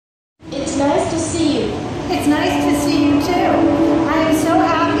nice to see you. It's nice to see you too. I am so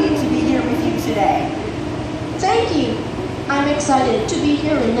happy to be here with you today. Thank you. I'm excited to be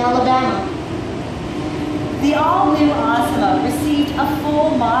here in Alabama. The all-new Asimo received a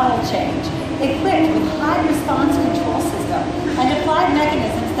full model change, equipped with high response control system and applied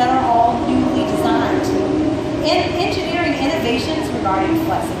mechanisms that are all newly designed. Engineering innovations regarding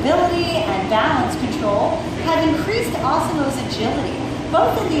flexibility and balance control have increased Asimo's agility,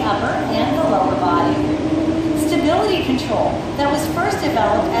 both in the upper and the lower body. Stability control, that was first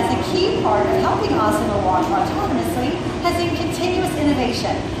developed as a key part of helping Asimo walk autonomously, has seen continuous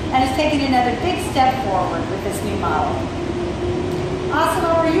innovation and has taken another big step forward with this new model.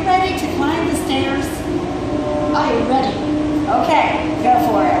 Asimo, are you ready to climb the stairs? I am ready. Okay, go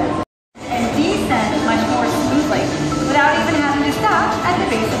for it. And descend much more smoothly without even having to stop at the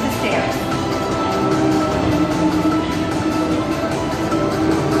base of the stairs.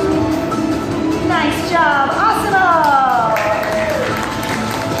 Nice job, Asimo!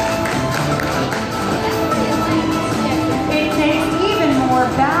 It takes even more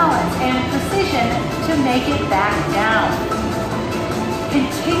balance and precision to make it back down,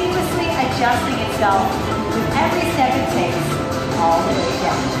 continuously adjusting itself with every step it takes all the way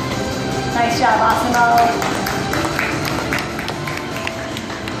down. Nice job, Asimo.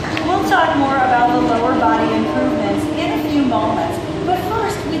 We'll talk more about the lower body improvements in a few moments, but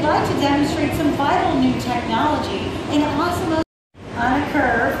first we'd like to demonstrate some vital new technology in Asimo on a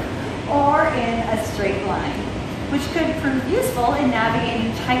curve or in a straight line, which could prove useful in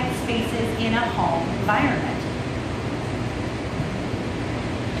navigating tight spaces in a home environment.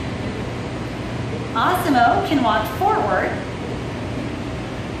 Asimo can walk forward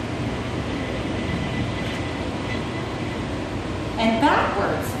and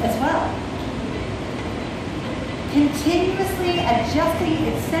backwards as well, continuously adjusting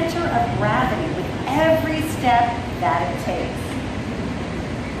its center of gravity with every step that it takes,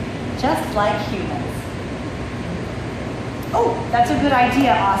 just like humans. Oh, that's a good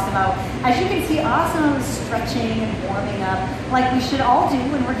idea, Asimo. As you can see, Asimo is stretching and warming up like we should all do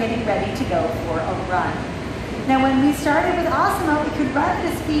when we're getting ready to go for a run. Now, when we started with Asimo, it could run at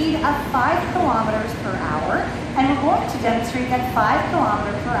a speed of 5 kilometers per hour, and we're going to demonstrate that 5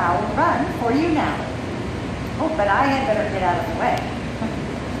 kilometer per hour run for you now. Oh, but I had better get out of the way.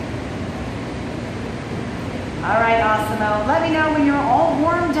 All right, Asimo, let me know when you're all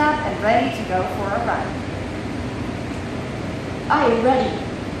warmed up and ready to go for a run. I am ready.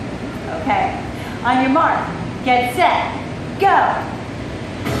 Okay, on your mark, get set, go!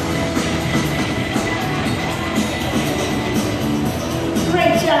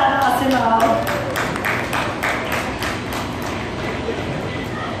 Great job, Asimo!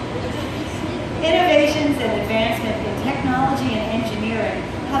 Innovations and advancement in technology and engineering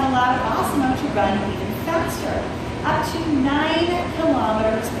have allowed Asimo to run even faster, up to 9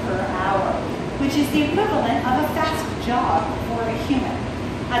 kilometers per hour, which is the equivalent of a fast jog for a human.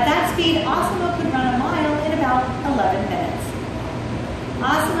 At that speed, Asimo could run a mile in about 11 minutes.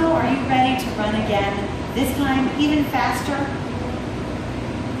 Asimo, are you ready to run again, this time even faster?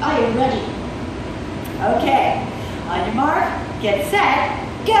 I am ready. Okay, on your mark, get set,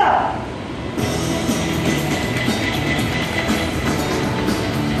 go!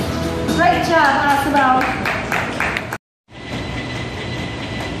 Great job, Asimo!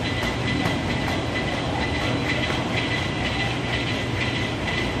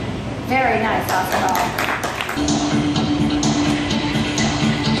 Very nice, Asimo.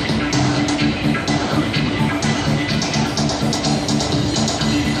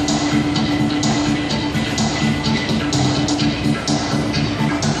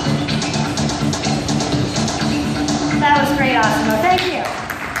 That was great, Asimo. Thank you.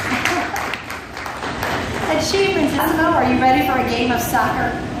 Achievements, Asimo. Are you ready for a game of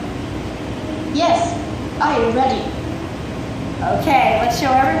soccer? Yes, I am ready. Okay, let's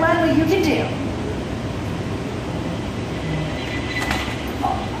show everyone what you can do.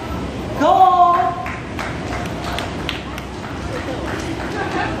 Goal!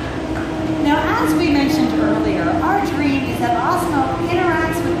 Now, as we mentioned earlier, our dream is that Asimo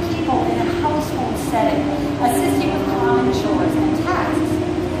interacts with people in a household setting, assisting with common chores and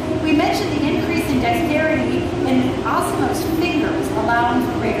tasks. We mentioned the increase in dexterity in Asimo's fingers, allowing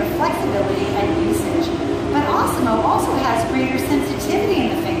for greater flexibility and usage. But Asimo also has greater sensitivity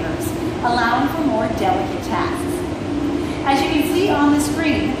in the fingers, allowing for more delicate tasks. As you can see on the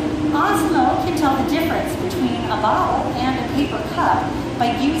screen, Asimo can tell the difference between a bottle and a paper cup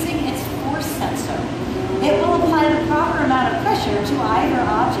by using its force sensor. It will apply the proper amount of pressure to either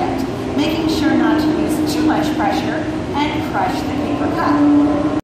object, making sure not to use too much pressure and crush the paper cup.